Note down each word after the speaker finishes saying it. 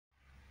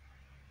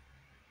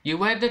You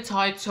read the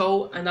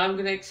title, and I'm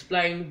going to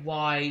explain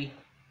why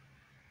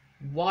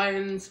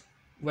Ryan's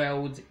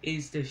World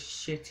is the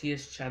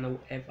shittiest channel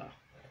ever.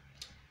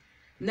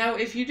 Now,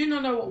 if you do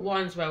not know what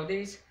Ryan's World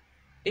is,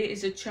 it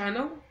is a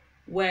channel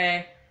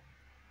where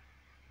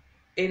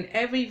in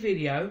every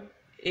video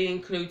it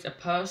includes a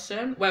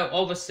person. Well,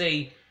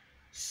 obviously,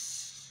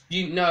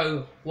 you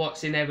know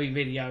what's in every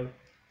video.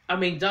 I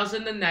mean,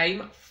 doesn't the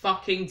name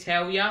fucking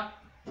tell ya?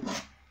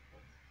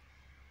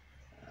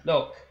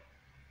 Look.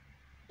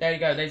 There you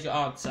go, there's your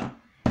answer.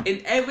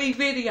 In every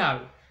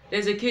video,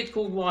 there's a kid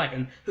called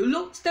Ryan who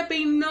looks to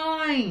be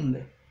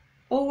 9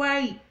 or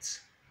 8.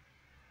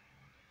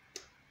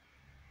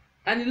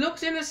 And he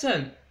looks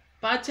innocent.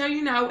 But I tell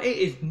you now, it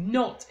is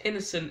not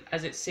innocent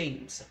as it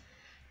seems.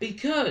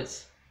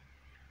 Because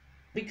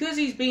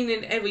he's been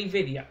in every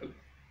video,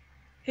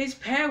 his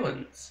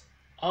parents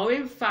are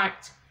in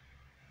fact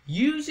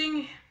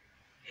using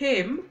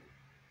him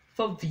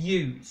for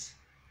views.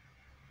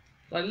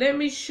 Like, let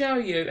me show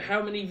you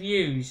how many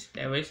views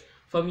there is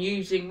from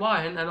using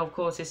Ryan and of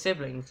course his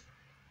siblings.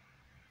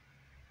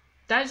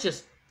 That's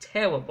just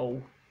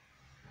terrible.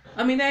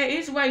 I mean, there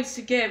is ways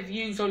to get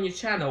views on your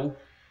channel.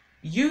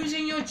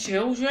 Using your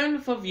children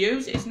for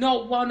views is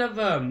not one of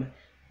them.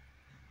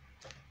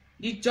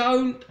 You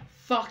don't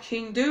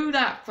fucking do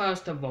that,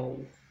 first of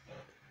all.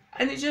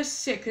 And it just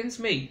sickens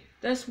me.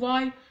 That's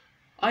why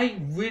I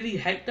really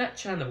hate that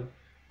channel.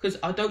 Because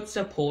I don't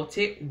support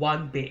it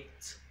one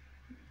bit.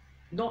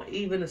 Not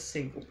even a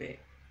single bit.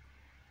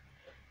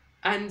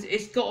 And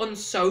it's gotten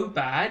so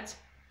bad,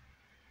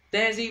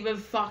 there's even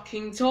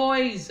fucking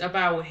toys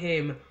about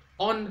him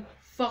on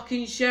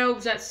fucking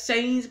shelves at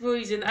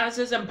Sainsbury's and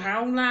Asda's and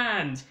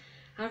Poundland.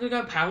 I'm gonna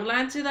go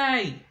Poundland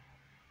today.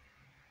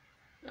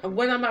 And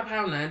when I'm at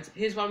Poundland,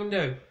 here's what I'm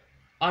gonna do.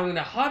 I'm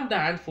gonna hunt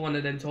down for one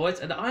of them toys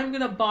and I'm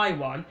gonna buy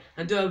one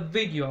and do a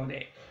video on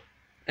it.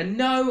 And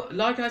no,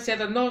 like I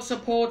said, I'm not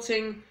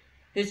supporting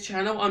his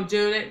channel. I'm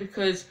doing it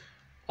because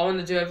I want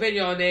to do a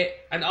video on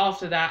it, and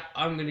after that,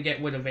 I'm going to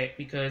get rid of it,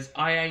 because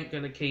I ain't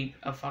going to keep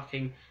a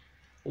fucking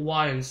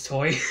Ryan's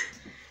toy.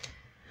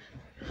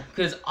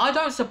 Because I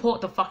don't support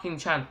the fucking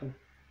channel,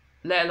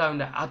 let alone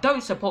that. I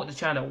don't support the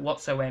channel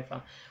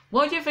whatsoever.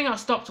 Why do you think I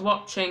stopped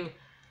watching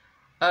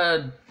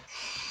Also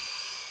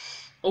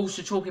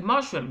Talking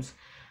Mushrooms?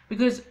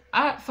 Because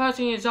at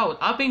 13 years old,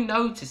 I've been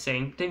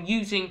noticing them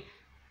using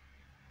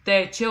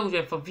their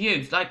children for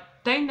views. Like,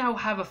 they now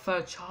have a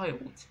third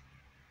child.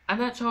 And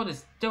that child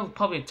is still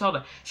probably a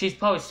toddler. She's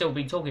probably still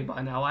been talking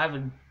by now. I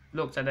haven't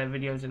looked at their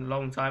videos in a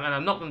long time. And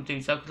I'm not going to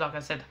do so because, like I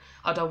said,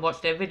 I don't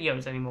watch their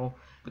videos anymore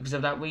because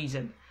of that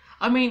reason.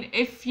 I mean,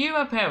 if you're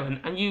a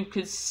parent and you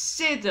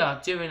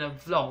consider doing a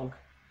vlog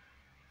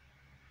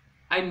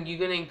and you're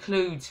going to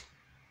include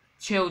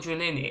children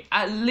in it,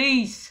 at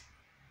least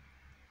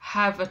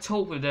have a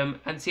talk with them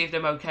and see if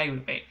they're okay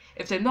with it.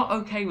 If they're not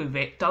okay with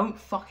it, don't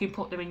fucking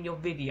put them in your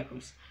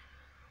videos.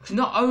 Because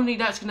not only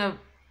that's going to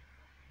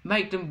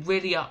make them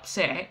really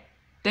upset,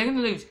 they're going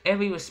to lose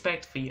every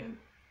respect for you.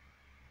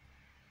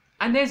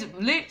 And there's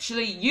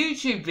literally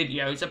YouTube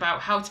videos about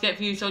how to get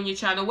views on your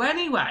channel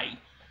anyway.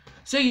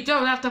 So you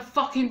don't have to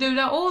fucking do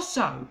that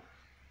also.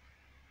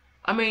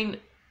 I mean,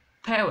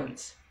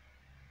 parents,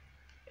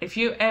 if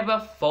you ever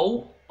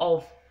thought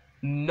of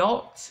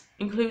not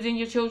including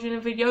your children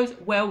in videos,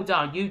 well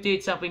done, you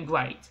did something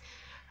great.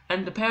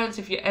 And the parents,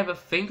 if you ever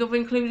think of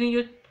including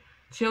your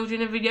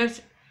children in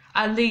videos,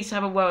 at least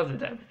have a word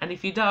with them. And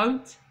if you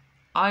don't,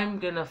 I'm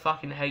gonna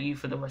fucking hate you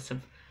for the rest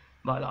of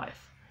my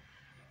life.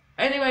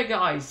 Anyway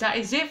guys, that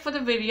is it for the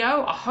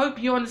video. I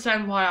hope you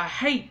understand why I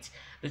hate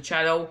the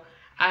channel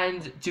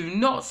and do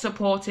not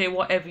support it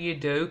whatever you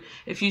do.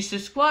 If you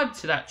subscribe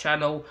to that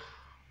channel,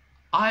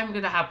 I'm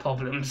gonna have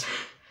problems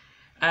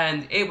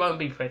and it won't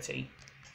be pretty.